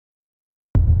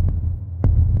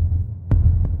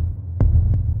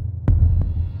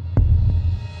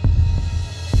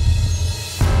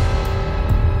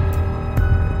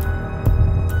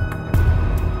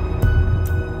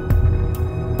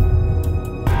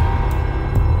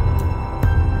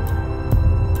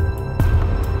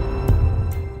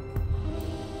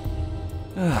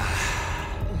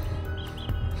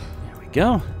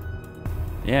Go.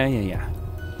 Yeah.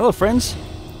 Hello, friends.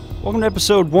 Welcome to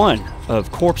episode 1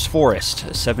 of Corpse Forest,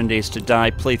 a 7 Days to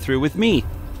Die playthrough with me,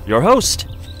 your host,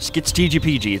 Skitz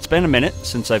TGPG. It's been a minute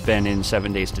since I've been in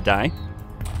 7 Days to Die,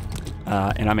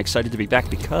 and I'm excited to be back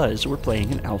because we're playing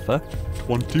in Alpha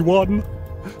 21,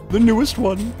 the newest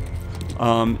one.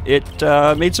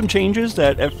 It made some changes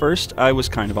that at first I was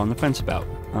kind of on the fence about.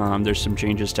 There's some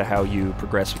changes to how you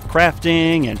progress with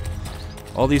crafting and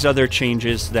all these other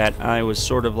changes that I was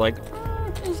sort of like,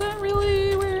 is that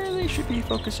really where they should be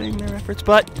focusing their efforts?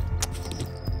 But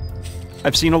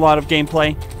I've seen a lot of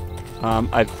gameplay.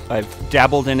 I've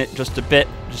dabbled in it just a bit,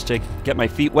 just to get my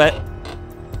feet wet.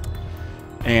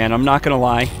 And I'm not going to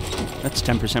lie, that's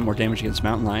 10% more damage against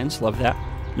mountain lions. Love that.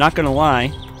 Not going to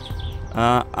lie,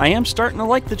 I am starting to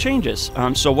like the changes.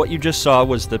 So what you just saw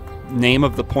was the name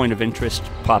of the point of interest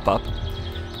pop up.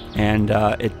 And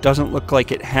it doesn't look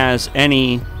like it has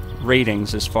any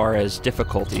ratings as far as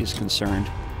difficulty is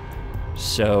concerned.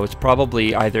 So it's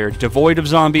probably either devoid of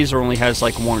zombies or only has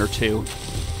like 1 or 2.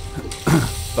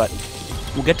 But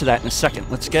we'll get to that in a second.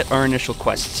 Let's get our initial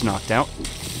quests knocked out.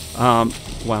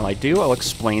 While I do, I'll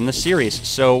explain the series.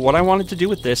 So what I wanted to do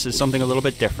with this is something a little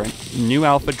bit different. New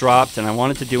alpha dropped, and I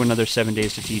wanted to do another 7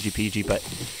 Days to TGPG, but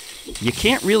you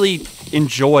can't really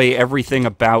enjoy everything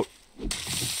about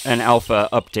an alpha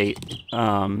update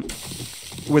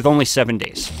with only 7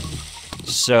 days.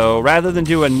 So rather than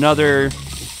do another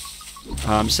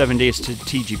 7 Days to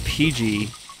TGPG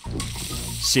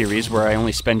series where I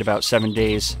only spend about 7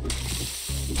 days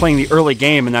playing the early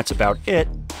game and that's about it,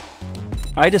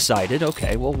 I decided,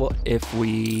 okay, well, what if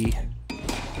we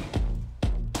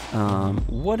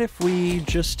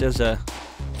just as a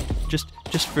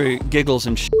just for giggles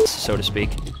and shits, so to speak,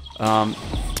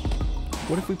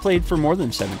 what if we played for more than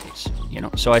 7 days? You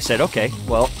know, so I said, okay,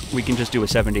 well, we can just do a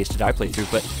 7 Days to Die playthrough,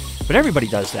 but everybody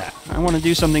does that. I want to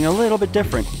do something a little bit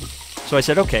different. So I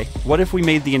said, okay, what if we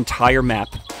made the entire map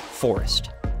forest?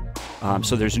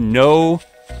 So there's no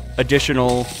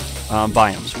additional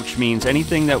biomes, which means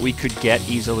anything that we could get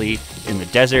easily in the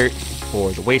desert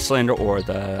or the wasteland or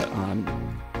the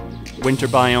winter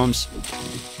biomes,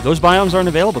 those biomes aren't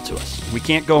available to us. We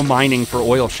can't go mining for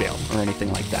oil shale or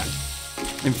anything like that.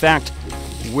 In fact,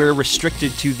 we're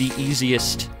restricted to the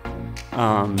easiest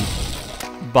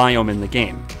biome in the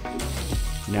game.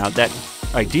 Now, that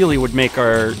ideally would make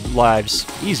our lives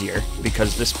easier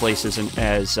because this place isn't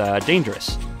as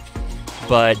dangerous.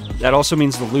 But that also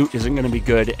means the loot isn't going to be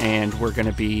good, and we're going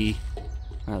to be...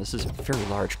 this is a very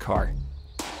large car.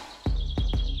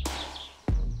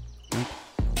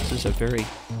 This is a very...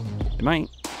 Am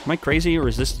I crazy, or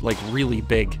is this, like, really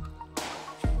big?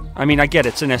 I mean, I get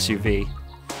it's an SUV.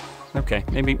 Okay,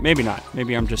 maybe not.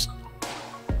 Maybe I'm just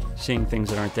seeing things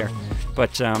that aren't there.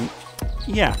 But,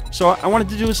 yeah. So I wanted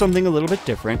to do something a little bit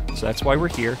different, so that's why we're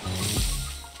here.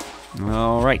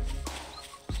 Alright.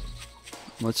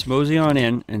 Let's mosey on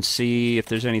in and see if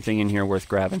there's anything in here worth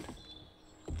grabbing.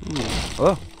 Ooh.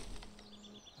 Oh!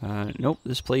 Nope,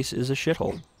 this place is a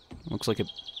shithole. Looks like it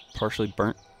partially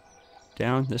burnt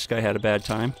down. This guy had a bad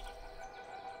time.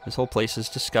 This whole place is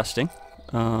disgusting.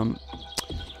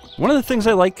 One of the things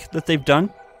I like that they've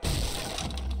done...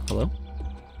 Hello?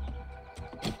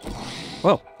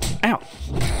 Whoa! Ow!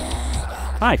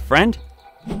 Hi, friend!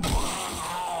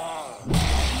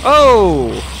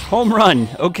 Oh! Home run!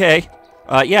 Okay.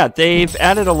 Yeah, they've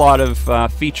added a lot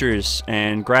of features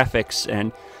and graphics,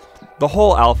 and the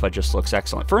whole alpha just looks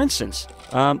excellent. For instance,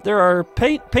 there are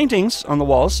paintings on the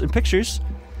walls and pictures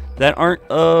that aren't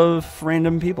of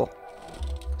random people.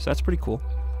 So that's pretty cool.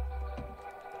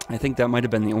 I think that might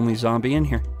have been the only zombie in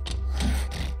here.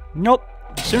 Nope.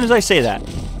 As soon as I say that.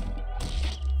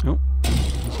 Nope.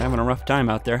 He's having a rough time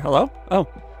out there. Hello? Oh.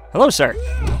 Hello, sir.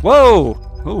 Whoa!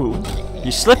 Ooh.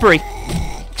 You slippery.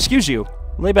 Excuse you.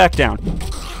 Lay back down.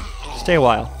 Stay a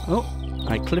while. Oh,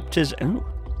 I clipped his... Oh.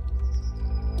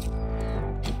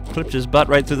 Clipped his butt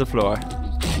right through the floor.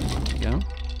 There you go.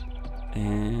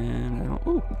 And...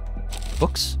 Ooh.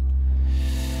 Books.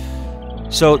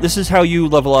 So this is how you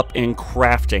level up in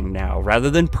crafting now. Rather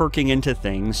than perking into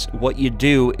things, what you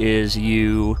do is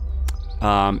you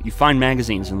find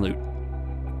magazines and loot.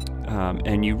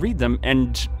 And you read them,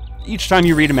 and each time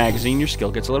you read a magazine, your skill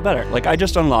gets a little better. Like, I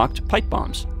just unlocked pipe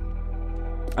bombs.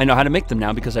 I know how to make them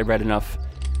now because I read enough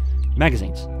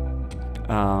magazines.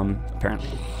 Apparently.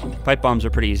 Pipe bombs are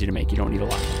pretty easy to make. You don't need a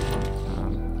lot.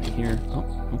 Right here. Oh,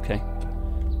 okay.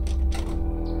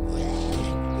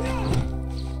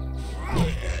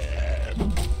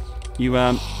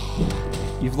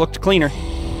 You've looked cleaner.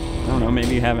 I don't know,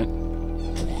 maybe you haven't.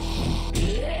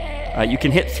 You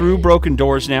can hit through broken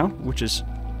doors now, which is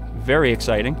very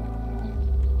exciting.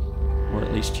 Or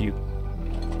at least you...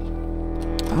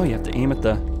 Oh, you have to aim at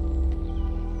the...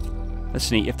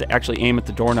 That's neat. You have to actually aim at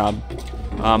the doorknob.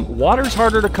 Water's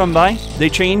harder to come by. They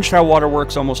changed how water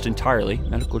works almost entirely.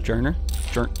 Medical journal.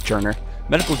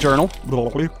 Medical journal.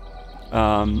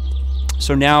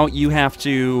 So now you have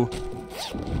to...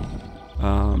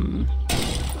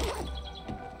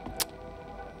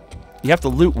 you have to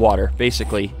loot water,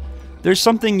 basically. There's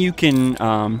something you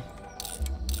can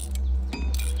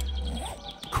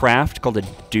craft called a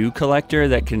dew collector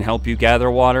that can help you gather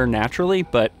water naturally,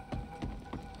 but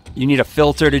you need a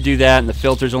filter to do that, and the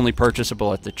filter's only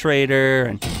purchasable at the trader.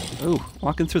 And ooh,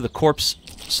 walking through the corpse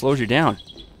slows you down.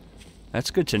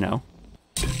 That's good to know.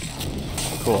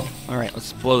 Cool. All right,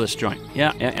 let's blow this joint.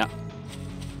 Yeah.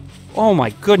 Oh my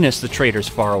goodness, the trader's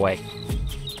far away.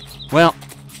 Well,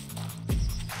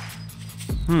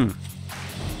 and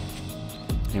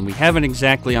we haven't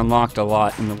exactly unlocked a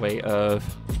lot in the way of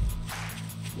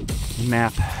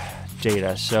map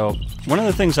data. So one of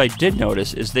the things I did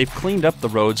notice is they've cleaned up the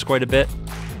roads quite a bit.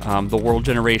 The world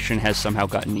generation has somehow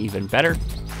gotten even better.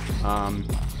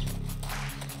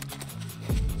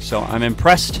 So I'm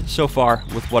impressed so far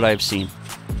with what I've seen.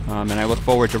 And I look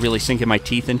forward to really sinking my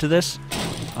teeth into this.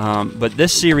 But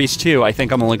this series, too, I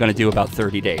think I'm only going to do about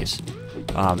 30 days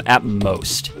at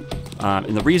most.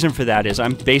 And the reason for that is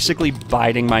I'm basically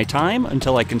biding my time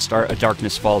until I can start a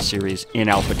Darkness Falls series in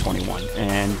Alpha 21.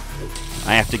 And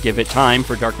I have to give it time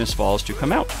for Darkness Falls to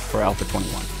come out for Alpha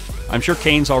 21. I'm sure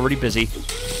Kane's already busy.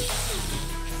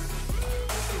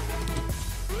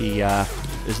 He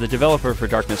is the developer for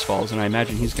Darkness Falls, and I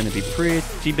imagine he's going to be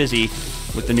pretty busy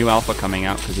with the new Alpha coming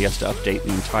out because he has to update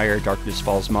the entire Darkness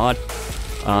Falls mod.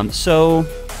 So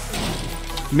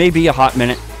maybe a hot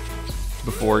minute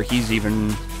before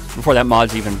that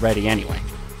mod's even ready anyway.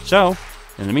 So,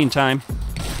 in the meantime,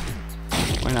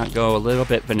 why not go a little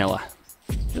bit vanilla?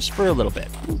 Just for a little bit.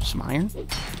 Ooh, some iron.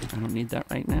 I don't need that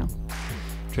right now.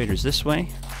 Trader's this way.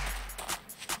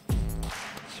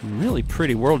 Some really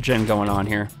pretty world gen going on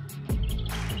here.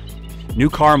 New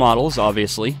car models,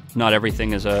 obviously. Not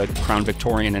everything is a Crown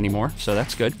Victorian anymore, so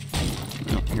that's good.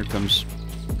 Oh, here comes...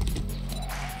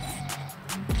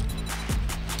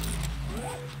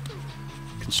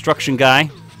 construction guy.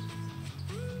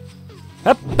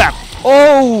 Up, back.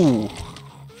 Oh!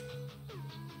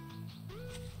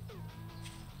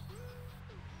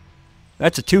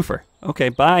 That's a twofer. Okay,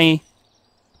 bye.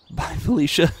 Bye,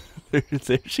 Felicia.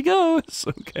 There she goes.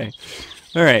 Okay.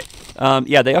 All right.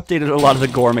 Yeah, they updated a lot of the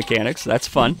gore mechanics. That's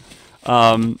fun.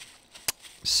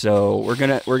 So we're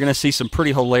gonna see some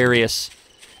pretty hilarious,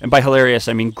 and by hilarious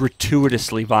I mean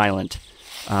gratuitously violent,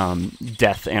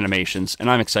 death animations, and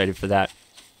I'm excited for that.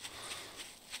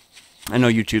 I know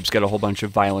YouTube's got a whole bunch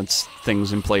of violence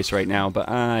things in place right now, but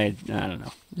I don't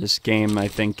know. This game, I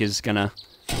think, is gonna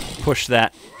push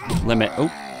that limit.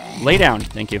 Oh, lay down.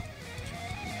 Thank you.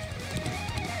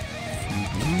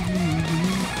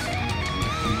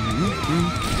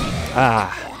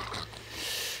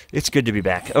 It's good to be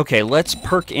back. Okay, let's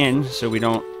perk in so we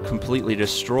don't completely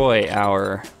destroy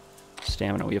our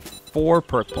stamina. We have 4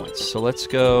 perk points, so let's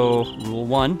go rule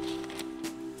 1,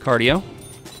 cardio.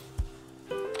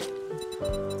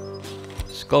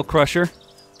 Skull Crusher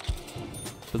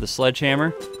for the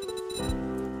sledgehammer.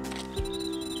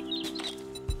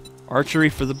 Archery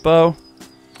for the bow.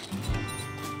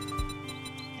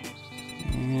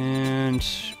 And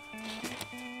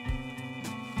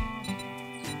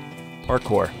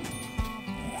parkour.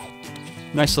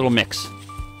 Nice little mix.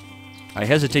 I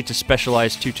hesitate to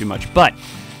specialize too much, but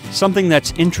something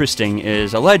that's interesting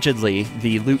is allegedly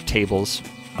the loot tables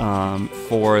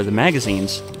for the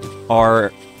magazines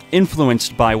are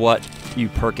influenced by what you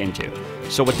perk into.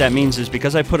 So what that means is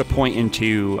because I put a point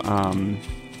into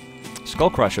Skull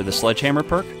Crusher, the sledgehammer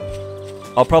perk,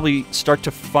 I'll probably start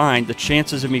to find the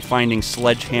chances of me finding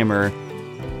sledgehammer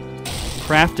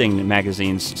crafting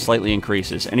magazines slightly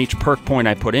increases, and each perk point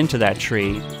I put into that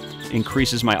tree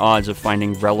increases my odds of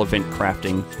finding relevant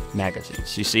crafting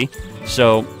magazines. You see?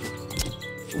 So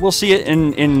we'll see it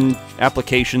in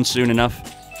application soon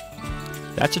enough.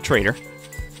 That's a trader.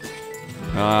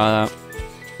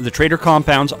 The trader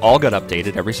compounds all got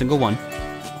updated, every single one.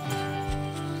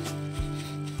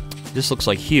 This looks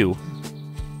like Hugh.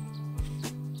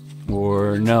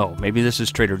 Or no, maybe this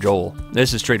is Trader Joel.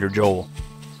 This is Trader Joel.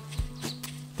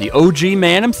 The OG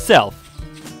man himself.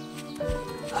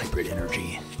 Hybrid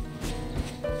energy.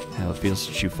 How it feels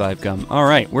to chew 5 gum.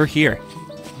 Alright, we're here.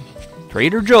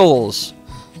 Trader Joel's.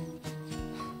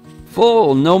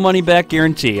 Full, no money back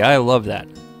guarantee. I love that.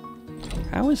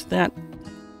 How is that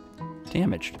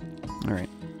damaged? Alright.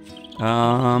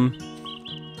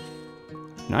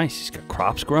 Nice, he's got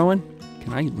crops growing.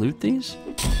 Can I loot these?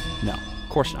 No, of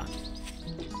course not.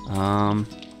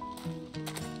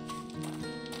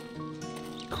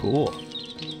 Cool.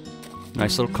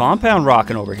 Nice little compound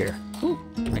rocking over here. Ooh,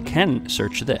 I can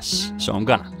search this, so I'm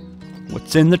gonna.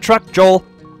 What's in the truck, Joel?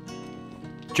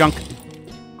 Junk.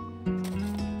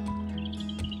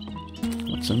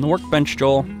 What's in the workbench,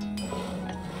 Joel?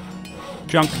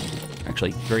 Junk.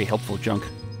 Actually, very helpful junk.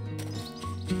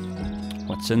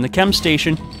 What's in the chem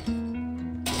station?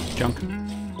 Junk.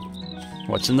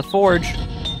 What's in the forge?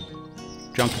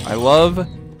 Junk. I love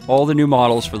all the new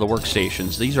models for the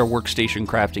workstations. These are workstation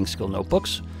crafting skill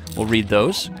notebooks. We'll read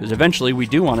those, because eventually we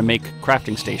do want to make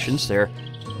crafting stations. They're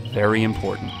very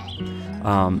important.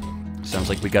 Sounds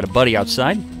like we got a buddy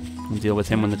outside. We'll deal with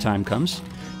him when the time comes.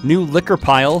 New liquor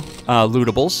pile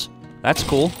lootables. That's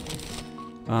cool.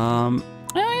 Oh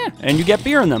yeah, and you get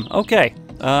beer in them. Okay,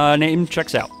 name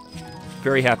checks out.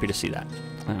 Very happy to see that.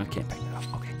 I can't pick that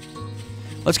up. Okay,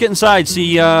 let's get inside.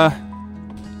 See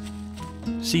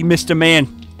Mr.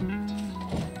 Man.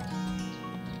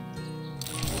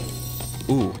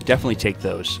 Ooh, definitely take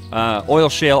those. Oil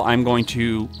shale, I'm going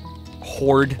to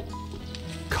hoard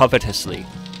covetously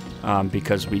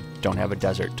because we don't have a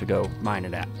desert to go mine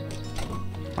it at.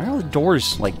 Why are the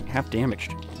doors, like, half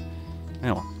damaged?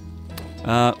 Oh.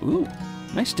 Ooh,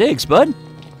 nice digs, bud.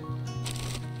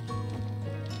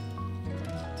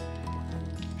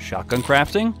 Shotgun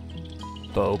crafting.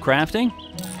 Bow crafting.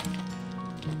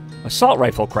 Assault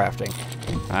rifle crafting.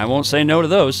 I won't say no to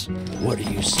those. What do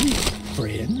you see,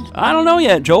 friend? I don't know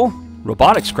yet, Joel.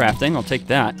 Robotics crafting, I'll take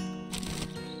that.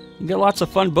 You get lots of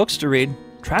fun books to read.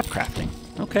 Trap crafting,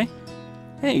 okay.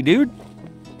 Hey, dude.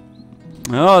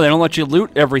 Oh, they don't let you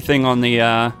loot everything on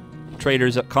the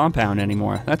trader's compound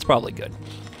anymore. That's probably good.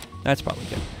 That's probably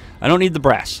good. I don't need the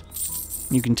brass.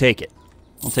 You can take it.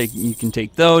 You can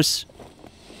take those.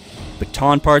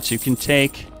 Baton parts you can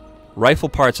take. Rifle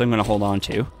parts I'm going to hold on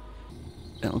to.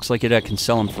 It looks like I can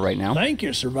sell them for right now. Thank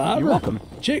you, Survivor. You're welcome.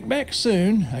 Check back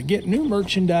soon. I get new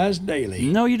merchandise daily.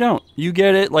 No, you don't. You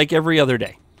get it like every other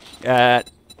day. At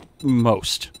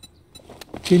most.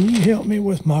 Can you help me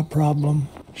with my problem?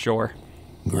 Sure.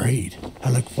 Great. I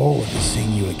look forward to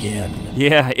seeing you again.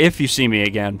 Yeah, if you see me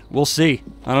again. We'll see.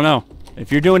 I don't know.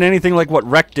 If you're doing anything like what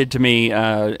Rec did to me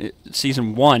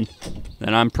season 1,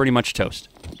 then I'm pretty much toast.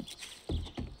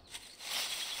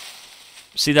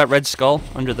 See that red skull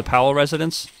under the Powell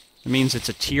residence? It means it's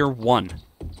a tier 1.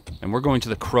 And we're going to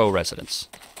the Crow residence.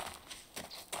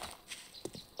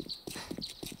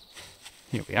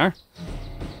 Here we are.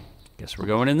 Guess we're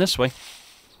going in this way.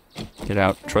 Get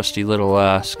out trusty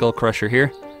little skull crusher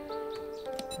here.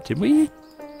 Did we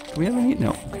have any?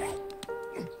 No. Okay.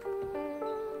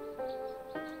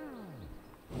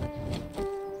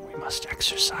 We must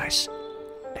exercise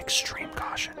extreme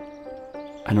caution.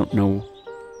 I don't know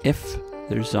if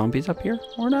there's zombies up here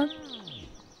or not.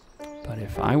 But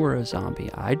if I were a zombie,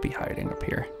 I'd be hiding up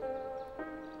here.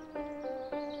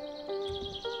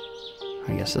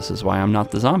 I guess this is why I'm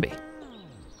not the zombie.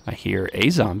 I hear a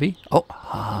zombie. Oh,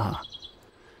 ah.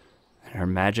 And her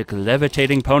magic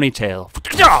levitating ponytail.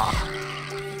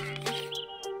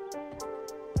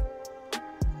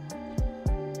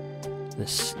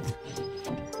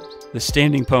 The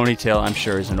standing ponytail, I'm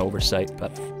sure, is an oversight,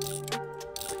 but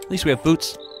at least we have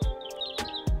boots.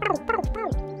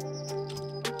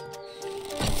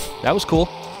 That was cool.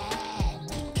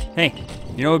 Hey,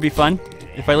 you know what would be fun?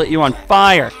 If I lit you on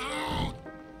fire.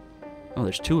 Oh,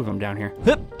 there's 2 of them down here.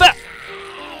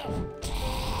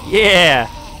 Yeah!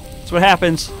 That's what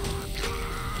happens.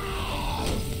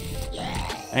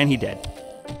 And he dead.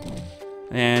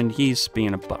 And he's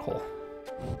being a butthole.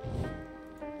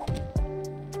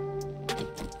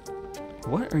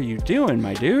 What are you doing,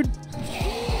 my dude?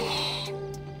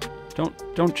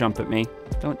 Don't jump at me.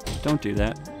 Don't do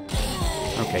that.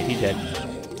 Okay, he dead.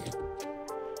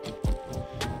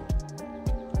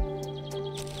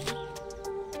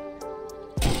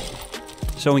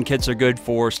 Sewing kits are good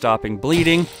for stopping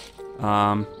bleeding.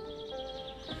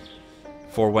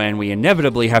 For when we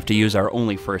inevitably have to use our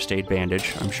only first aid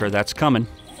bandage. I'm sure that's coming.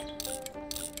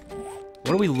 What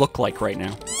do we look like right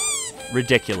now?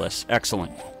 Ridiculous.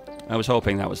 Excellent. I was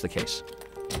hoping that was the case.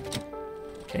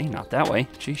 Okay, not that way.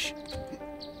 Sheesh.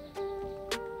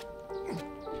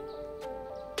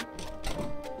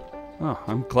 Oh,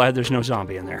 I'm glad there's no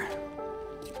zombie in there.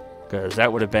 Because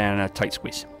that would have been a tight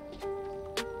squeeze.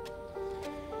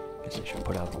 Guess I should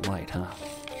put out the light, huh?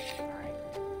 Alright.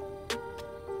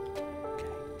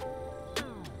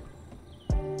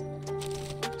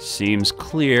 Okay. Seems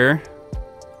clear.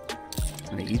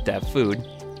 I'm gonna eat that food.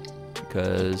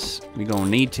 Because we're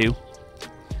gonna need to.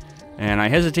 And I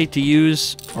hesitate to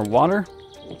use our water,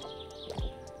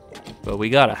 but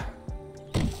we gotta.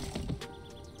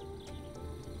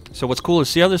 So what's cool is,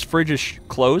 see how this fridge is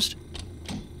closed?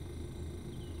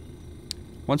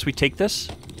 Once we take this,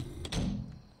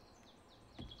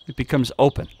 it becomes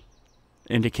open,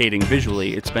 indicating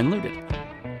visually it's been looted.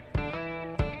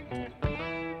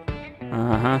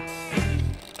 Uh-huh.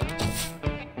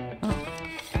 Oh.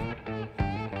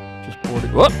 Just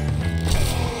boarded. Whoop!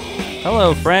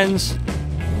 Hello, friends.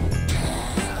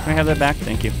 Can I have that back?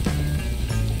 Thank you.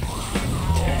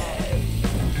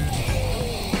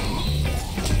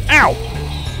 Ow!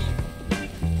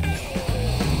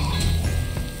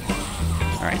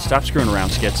 Alright, stop screwing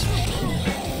around, Skitz.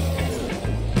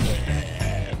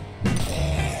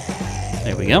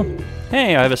 There we go.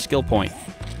 Hey, I have a skill point.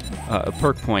 A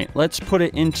perk point. Let's put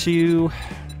it into...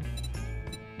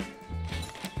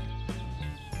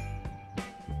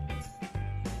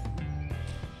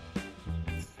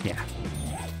 yeah.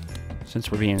 Since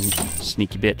we're being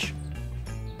sneaky bitch.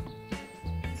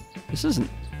 This isn't...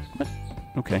 what?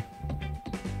 Okay.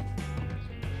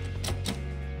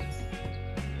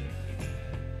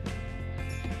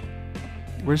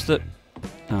 Where's the...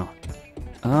 oh.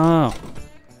 Oh.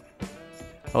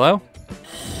 Hello?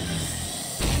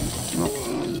 Oh,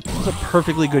 that was a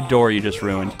perfectly good door you just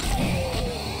ruined.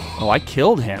 Oh, I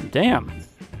killed him. Damn.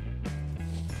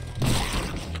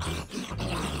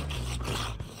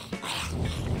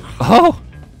 Oh!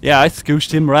 Yeah, I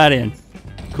scooshed him right in.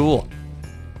 Cool.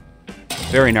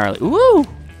 Very gnarly. Ooh!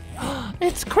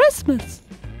 It's Christmas!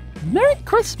 Merry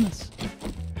Christmas!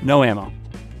 No ammo.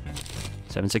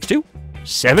 762?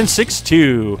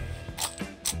 762!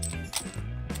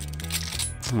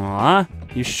 Aw,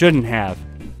 you shouldn't have.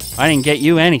 I didn't get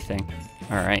you anything.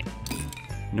 Alright.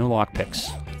 No lockpicks.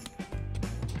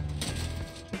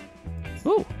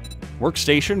 Ooh.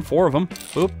 Workstation, 4 of them.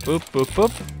 Boop, boop, boop,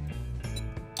 boop.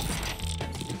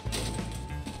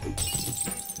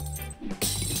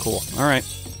 Cool. Alright.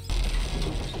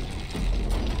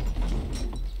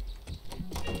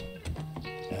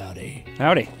 Howdy.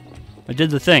 Howdy. I did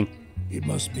the thing. It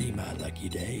must be my lucky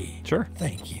day. Sure.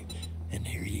 Thank you. And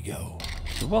here you go.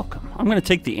 You're welcome. I'm going to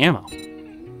take the ammo.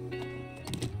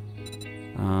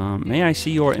 May I see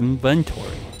your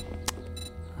inventory?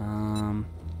 Do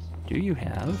you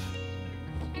have...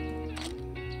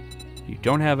 you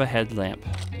don't have a headlamp.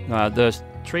 The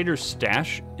trader's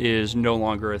stash is no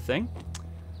longer a thing.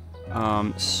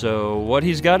 So what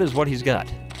he's got is what he's got.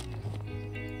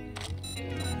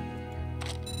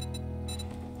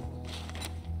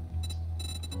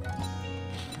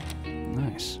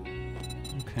 Nice.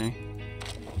 Okay.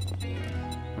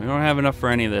 We don't have enough for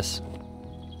any of this.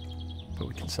 But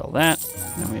we can sell that.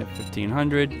 Then we have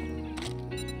 1,500.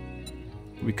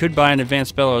 We could buy an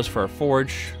advanced bellows for our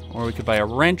forge, or we could buy a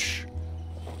wrench.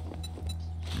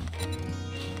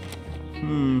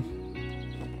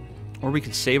 Or we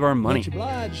could save our money. Much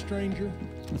obliged, stranger.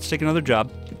 Let's take another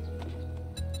job.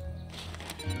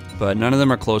 But none of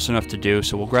them are close enough to do,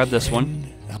 so we'll grab this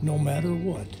one. No matter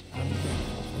what, I'm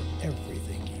grateful for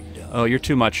everything you've done. Oh, you're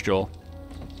too much, Joel.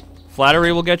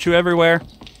 Flattery will get you everywhere.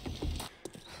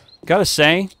 Gotta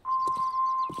say,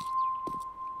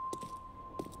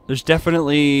 there's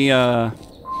definitely,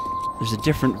 there's a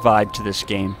different vibe to this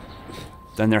game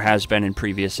than there has been in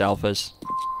previous alphas.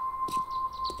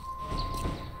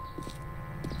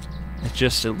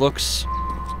 It looks...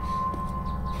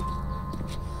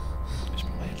 there's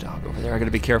probably a dog over there, I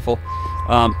gotta be careful.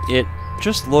 It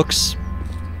just looks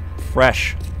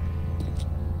fresh.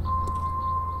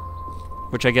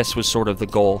 Which I guess was sort of the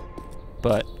goal.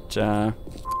 But, man,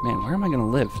 where am I gonna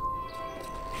live?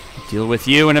 Deal with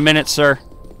you in a minute, sir.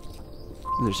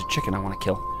 Ooh, there's a chicken I want to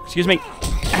kill. Excuse me.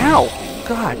 Ow!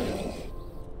 God.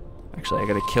 Actually, I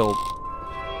gotta kill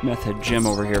Meth Head Jim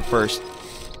over here first.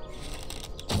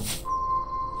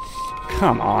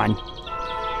 Come on.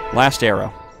 Last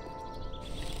arrow.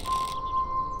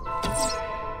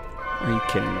 Are you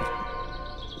kidding me?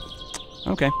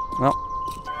 Okay, well,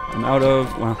 I'm out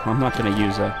of... well, I'm not going to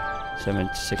use a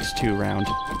 7.62 round.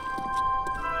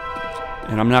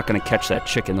 And I'm not going to catch that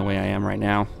chicken the way I am right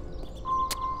now.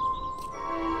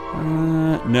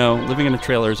 No, living in a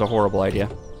trailer is a horrible idea.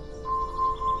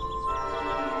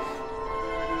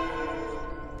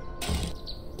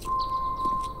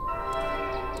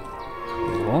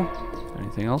 Cool.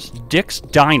 Anything else? Dick's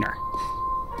Diner.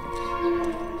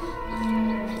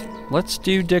 Let's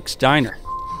do Dick's Diner.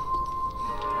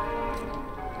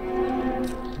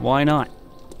 Why not?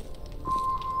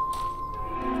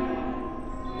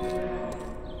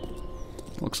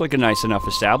 Looks like a nice enough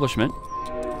establishment.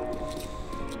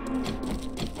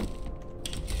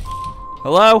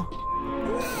 Hello?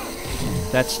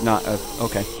 That's not a...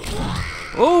 Okay.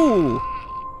 Oh!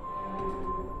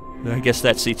 I guess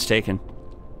that seat's taken.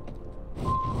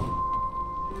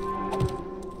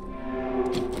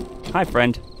 Hi,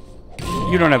 friend.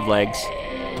 You don't have legs.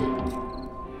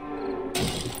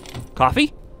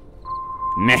 Coffee?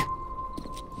 Meh.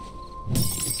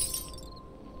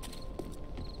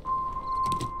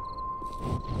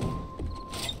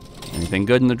 Anything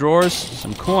good in the drawers?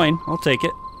 Some coin. I'll take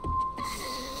it.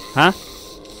 Huh?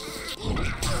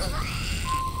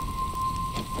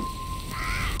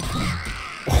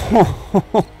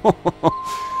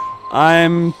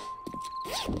 I'm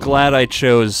glad I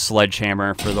chose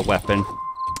Sledgehammer for the weapon.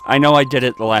 I know I did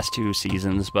it the last 2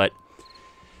 seasons, but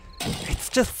it's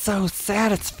just so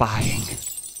satisfying.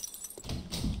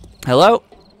 Hello?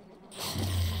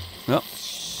 Oh,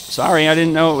 sorry, I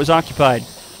didn't know it was occupied.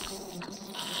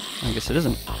 I guess it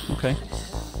isn't. Okay.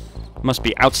 Must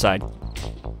be outside.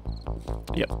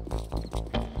 Yep.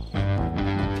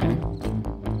 Okay.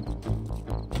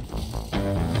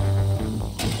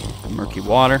 Murky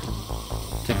water.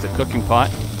 Take the cooking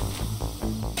pot.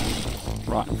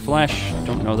 Rotten flesh.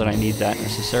 Don't know that I need that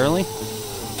necessarily.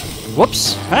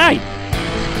 Whoops! Hi!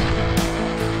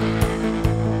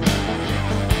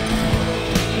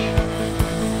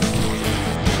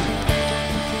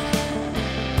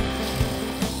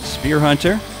 Spear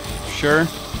hunter. Sure.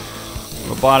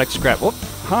 Robotic scrap. Whoop!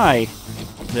 Hi!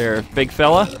 There, big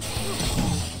fella.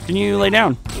 Can you lay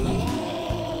down?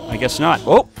 I guess not.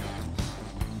 Whoa!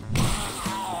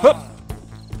 Hup!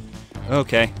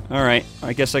 Okay, alright.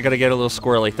 I guess I gotta get a little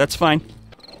squirrely. That's fine.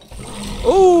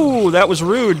 Oh, that was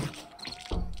rude.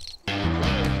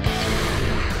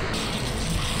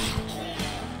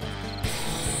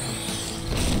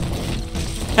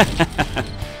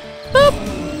 Boop.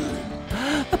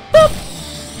 Boop.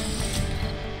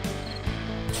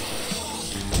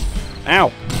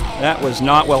 Ow. That was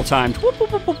not well timed. Whoop,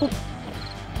 whoop, whoop, whoop, whoop.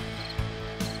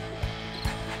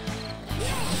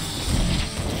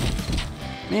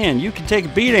 Man, you can take a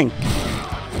beating.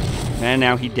 And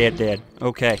now he dead.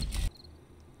 Okay.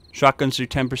 Shotguns do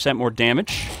 10% more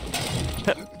damage.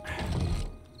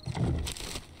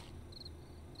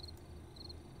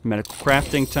 Medical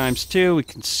crafting ×2. We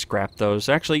can scrap those.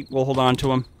 Actually, we'll hold on to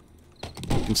them.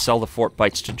 We can sell the fort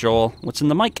bites to Joel. What's in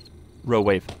the mic? Row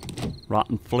wave.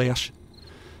 Rotten flesh.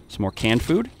 Some more canned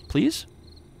food, please.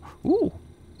 Ooh.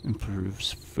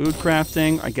 Improves food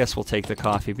crafting. I guess we'll take the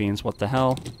coffee beans. What the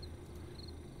hell?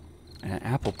 And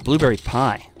apple blueberry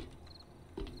pie.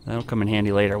 That'll come in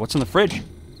handy later. What's in the fridge?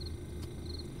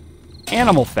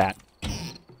 Animal fat.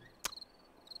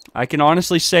 I can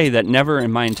honestly say that never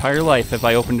in my entire life have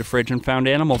I opened a fridge and found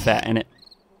animal fat in it.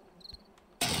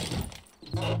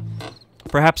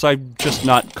 Perhaps I'm just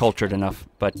not cultured enough,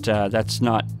 but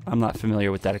I'm not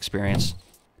familiar with that experience.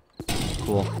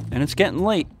 Cool. And it's getting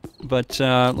late, but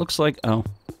looks like, oh.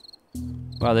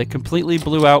 Wow, they completely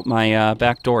blew out my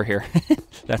back door here.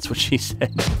 That's what she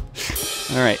said.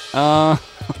 Alright,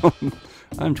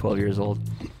 I'm 12 years old.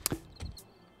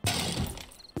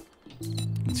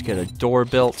 Let's get a door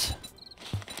built.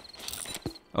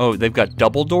 Oh, they've got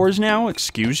double doors now?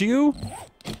 Excuse you?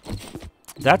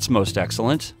 That's most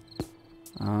excellent.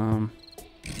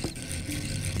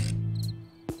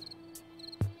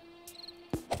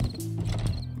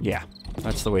 Yeah,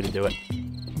 that's the way to do it.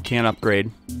 You can't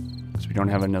upgrade, because we don't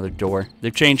have another door.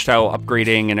 They've changed how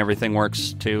upgrading and everything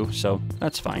works, too, so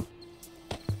that's fine.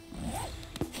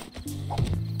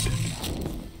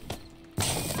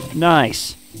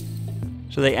 Nice.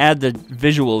 So they add the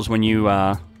visuals when you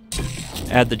add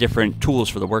the different tools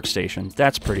for the workstation.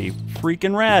 That's pretty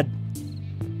freaking rad.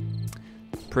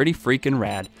 Pretty freaking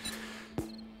rad.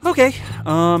 Okay,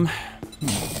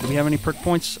 do we have any perk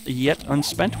points yet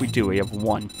unspent? We do, we have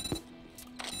 1.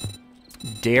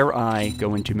 Dare I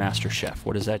go into Master Chef?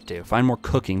 What does that do? Find more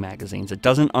cooking magazines. It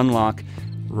doesn't unlock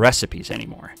recipes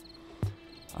anymore.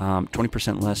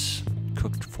 20% less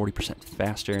cooked, 40%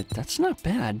 faster. That's not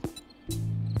bad.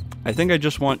 I think I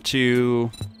just want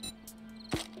to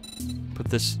put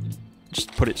this,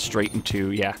 just put it straight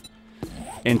into, yeah,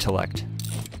 intellect.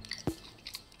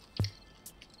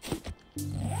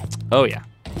 Oh yeah,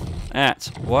 that's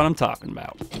what I'm talking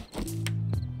about.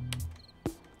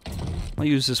 I'll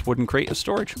use this wooden crate as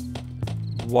storage.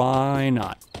 Why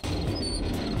not?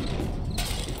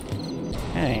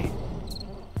 Hey,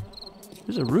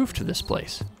 there's a roof to this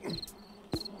place.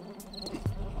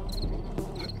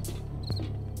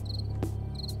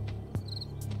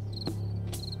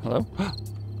 Hello?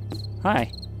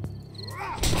 Hi.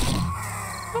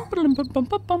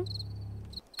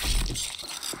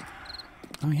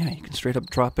 Oh yeah, you can straight up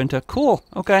drop into... Cool,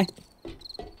 okay.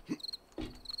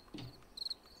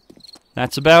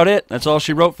 That's about it. That's all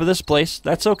she wrote for this place.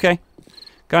 That's okay.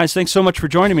 Guys, thanks so much for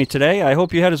joining me today. I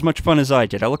hope you had as much fun as I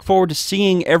did. I look forward to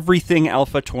seeing everything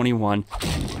Alpha 21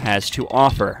 has to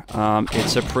offer.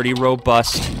 It's a pretty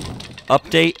robust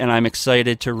update, and I'm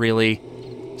excited to really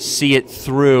see it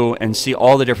through and see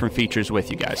all the different features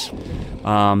with you guys.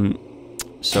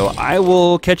 So I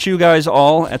will catch you guys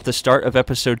all at the start of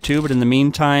episode 2, but in the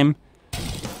meantime,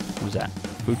 what was that?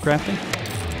 Food crafting?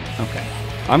 Okay.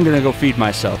 I'm going to go feed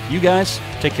myself. You guys,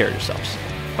 take care of yourselves.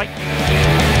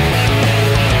 Bye.